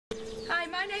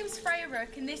My name's Freya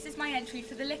Rook and this is my entry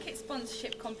for the Likits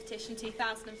Sponsorship Competition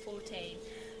 2014.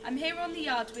 I'm here on the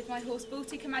yard with my horse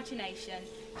Baltic Imagination.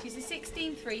 She's a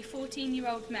 16-3,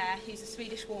 14-year-old mare who's a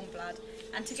Swedish warm blood,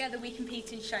 and together we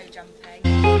compete in show jumping.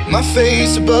 My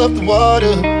face above the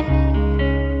water,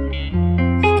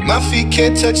 my feet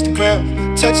can't touch the ground,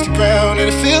 and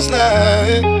it feels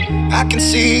like I can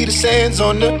see the sands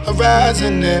on the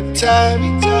horizon every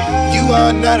time you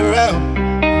are not around.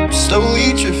 I'm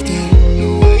slowly drifting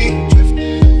away,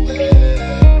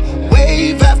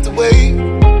 wave after wave,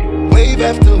 wave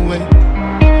after wave.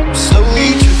 I'm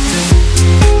slowly drifting,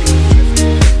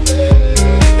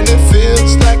 and it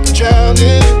feels like I'm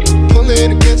drowning,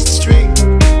 pulling against the stream,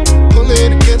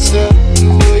 pulling against the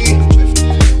wave.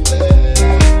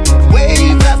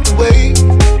 Wave after wave,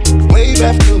 wave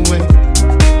after wave.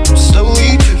 I'm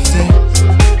slowly drifting.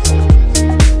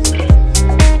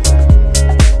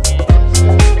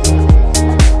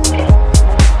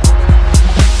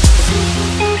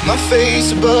 My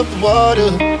face above the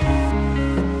water,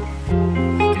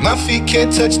 my feet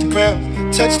can't touch the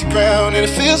ground, and it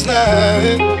feels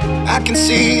like I can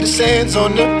see the sands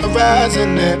on the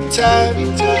horizon every time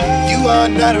you are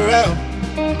not around.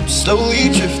 I'm slowly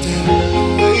drifting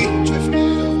away,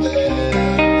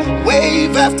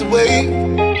 wave after wave,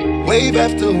 wave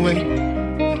after wave.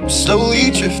 I'm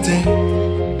slowly drifting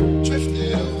away,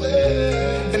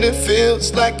 and it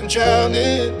feels like I'm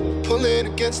drowning, pulling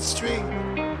against the stream.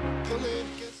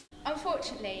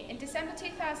 Unfortunately, in December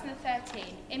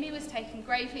 2013, Immi was taken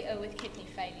gravely ill with kidney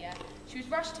failure. She was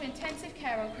rushed to intensive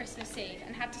care on Christmas Eve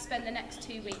and had to spend the next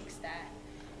 2 weeks there.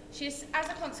 As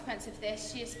a consequence of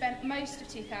this, she has spent most of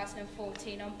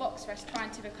 2014 on box rest trying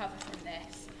to recover from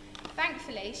this.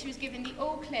 Thankfully, she was given the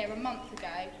all clear a month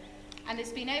ago and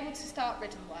has been able to start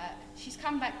ridden work. She's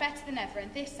come back better than ever,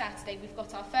 and this Saturday we've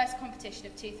got our first competition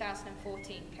of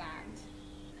 2014 planned.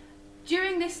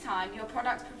 During this time, your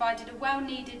product provided a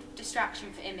well-needed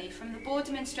distraction for Immi from the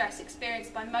boredom and stress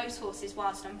experienced by most horses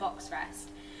whilst on box rest.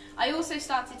 I also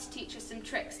started to teach her some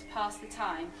tricks to pass the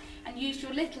time and used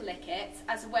your little Likits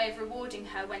as a way of rewarding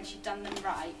her when she'd done them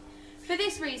right. For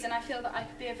this reason, I feel that I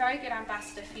could be a very good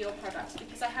ambassador for your products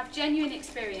because I have genuine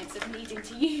experience of needing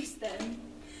to use them.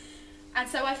 And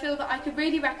so I feel that I could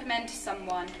really recommend to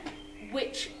someone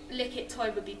which Likit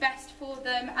toy would be best for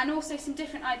them, and also some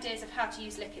different ideas of how to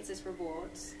use Likits as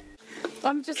rewards.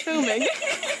 I'm just filming.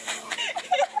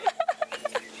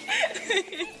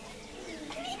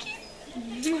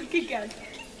 Good girl.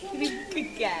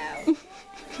 Good girl.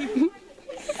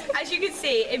 As you can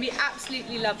see, Immi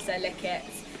absolutely loves her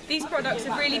Likits. These products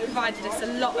have really provided us a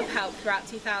lot of help throughout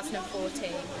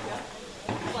 2014.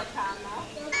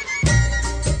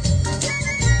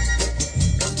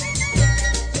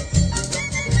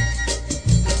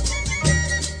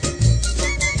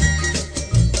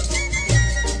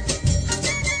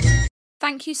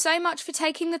 Thank you so much for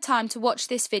taking the time to watch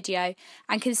this video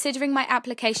and considering my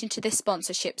application to this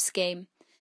sponsorship scheme.